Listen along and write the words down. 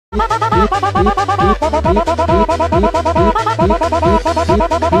What's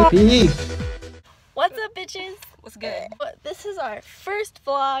up, bitches? What's good? This is our first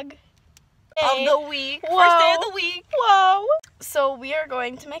vlog Of the week. Whoa. First day of the week. Whoa! So we are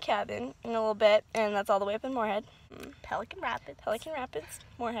going to my cabin in a little bit, and that's all the way up in Moorhead. Pelican Rapids. Pelican Rapids,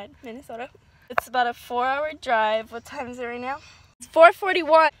 Moorhead, Minnesota. It's about a 4-hour drive. What time is it right now? It's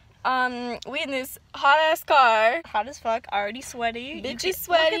 4:41. We in this hot-ass car. Hot as fuck. Already sweaty. Bitch You is can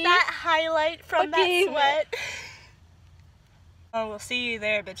sweaty. Look at that highlight from Fucking- that sweat. Oh, we'll see you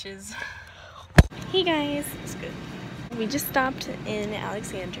there, bitches. Hey guys. It's good. We just stopped in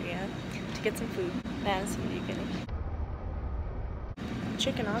Alexandria to get some food. Madison, what are you getting?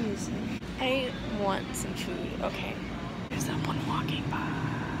 Chicken, obviously. I want some food. Okay. There's someone walking by.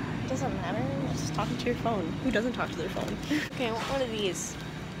 Doesn't matter. You're just talking to your phone. Who doesn't talk to their phone? Okay, I want one of these.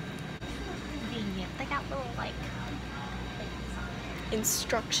 They got little, like,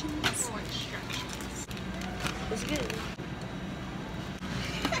 Instructions. instructions. It's good.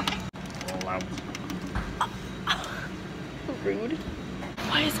 Rude.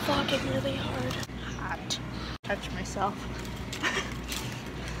 Why is vlogging really hard? Hot. Touch myself.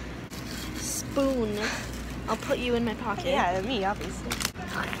 Spoon. I'll put you in my pocket. Yeah, me, obviously.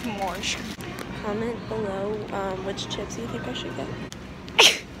 More. Comment below which chips you think I should get.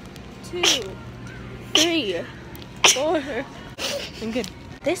 2, 3, 4. I'm good.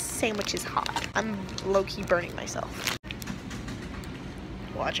 This sandwich is hot. I'm low-key burning myself.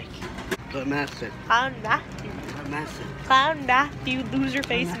 Watching. But Matthew. Clown Matthew. Matthew. Clown Matthew. Loser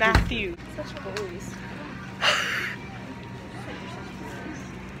face Matthew. Such bullies.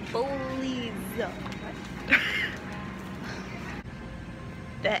 Bullies.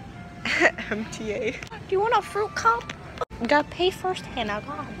 That MTA. Do you want a fruit cup? You gotta pay first, Hannah.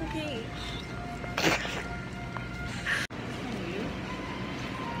 God. Okay.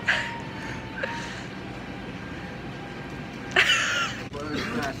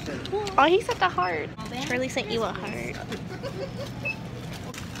 Oh, he sent a heart. Charlie sent you a heart.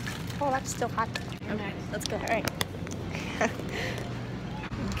 Oh, that's still hot. Okay, let's go. All right.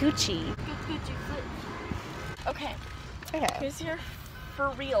 Gucci. Okay, Okay. here's your for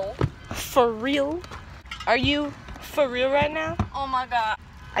real. For real? Are you for real right now? Oh my god.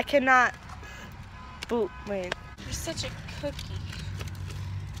 I cannot boot. Wait. You're such a cookie.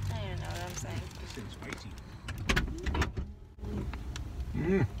 I don't even know what I'm saying.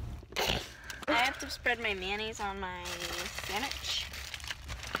 I have to spread my mayonnaise on my sandwich.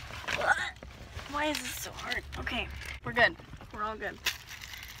 Why is this so hard? Okay, we're good. We're all good.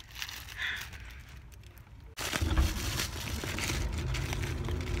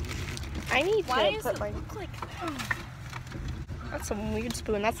 I need Why to does put it my. look like that? That's some weird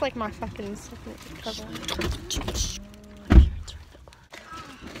spoon. That's like my fucking second cover.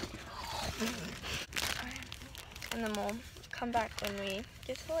 And then we'll come back when we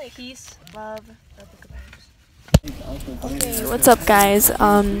get to the lake. Peace, love, Okay, what's up guys?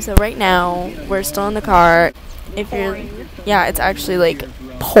 So right now we're still in the car. If you're yeah, it's actually like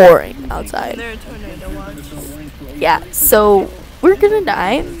pouring outside. There are tornado watch. Yeah, so we're gonna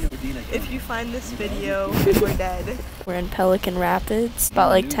die. If you find this video, we're dead. We're in Pelican Rapids, about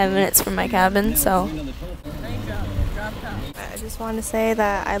like 10 minutes from my cabin, so I just want to say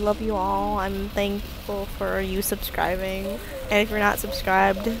that I love you all. I'm thankful for you subscribing. And if you're not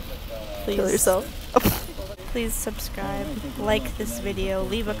subscribed, please kill yourself. Please subscribe, like this video,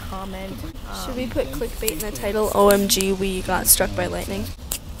 leave a comment. Should we put clickbait in the title? OMG, we got struck by lightning.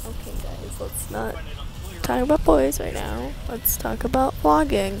 Okay guys, let's not talk about boys right now. Let's talk about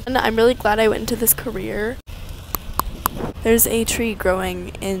vlogging. And I'm really glad I went into this career. There's a tree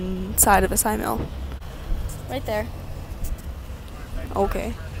growing inside of a sawmill. Right there.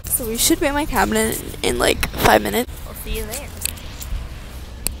 Okay. So we should be at my cabin in like 5 minutes. I'll see you there.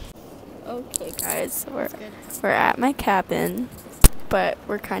 Okay guys, so we're at my cabin, but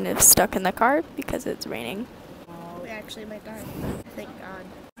we're kind of stuck in the car because it's raining. We actually might die. Thank God.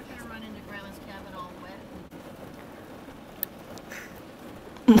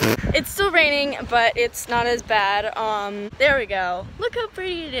 It's still raining, but it's not as bad. There we go. Look how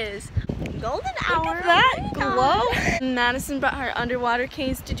pretty it is. Golden hour. Look at that glow. Madison brought her underwater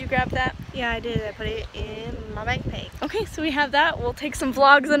case. Did you grab that? Yeah, I did. I put it in my backpack. Okay, so we have that. We'll take some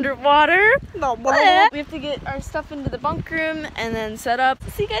vlogs underwater. No, We have to get our stuff into the bunk room and then set up.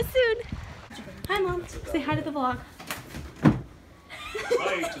 See you guys soon. Hi, Mom. Say hi to the vlog.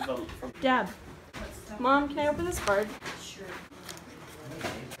 Dab. Mom, can I open this card? Sure.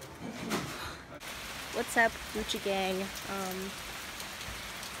 What's up, Gucci gang?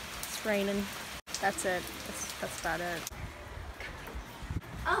 It's raining. That's it. That's about it.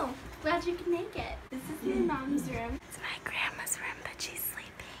 Oh, Glad you could make it. This is my mom's room. It's my grandma's room, but she's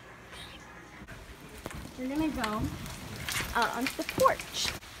sleeping. We're gonna go out onto the porch.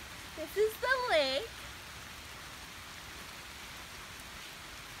 This is the lake.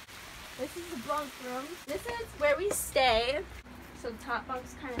 This is the bunk room. This is where we stay. So the top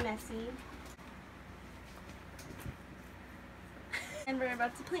bunk's kind of messy. And we're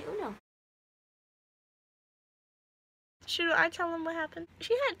about to play Uno. Should I tell them what happened?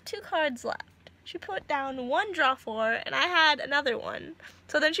 She had 2 cards left. She put down 1 draw 4 and I had another one.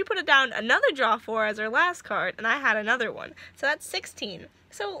 So then she put it down another draw 4 as her last card and I had another one. So that's 16.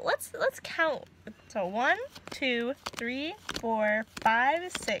 So let's count. So 1, 2, 3, 4,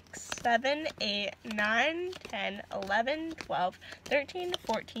 5, 6, 7, 8, 9, 10, 11, 12, 13,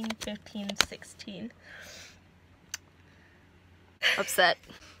 14, 15, 16. Upset.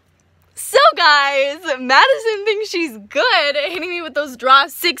 So guys, Madison thinks she's good at hitting me with those draw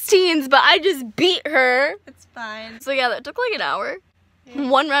 16s, but I just beat her. It's fine. So yeah, that took like an hour. Yeah.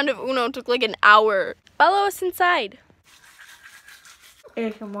 1 round of Uno took like an hour. Follow us inside. Hey,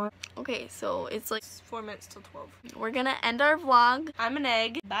 come on. Okay, so it's like 4 minutes till 12. We're gonna end our vlog. I'm an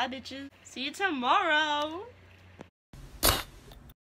egg. Bye, bitches. See you tomorrow.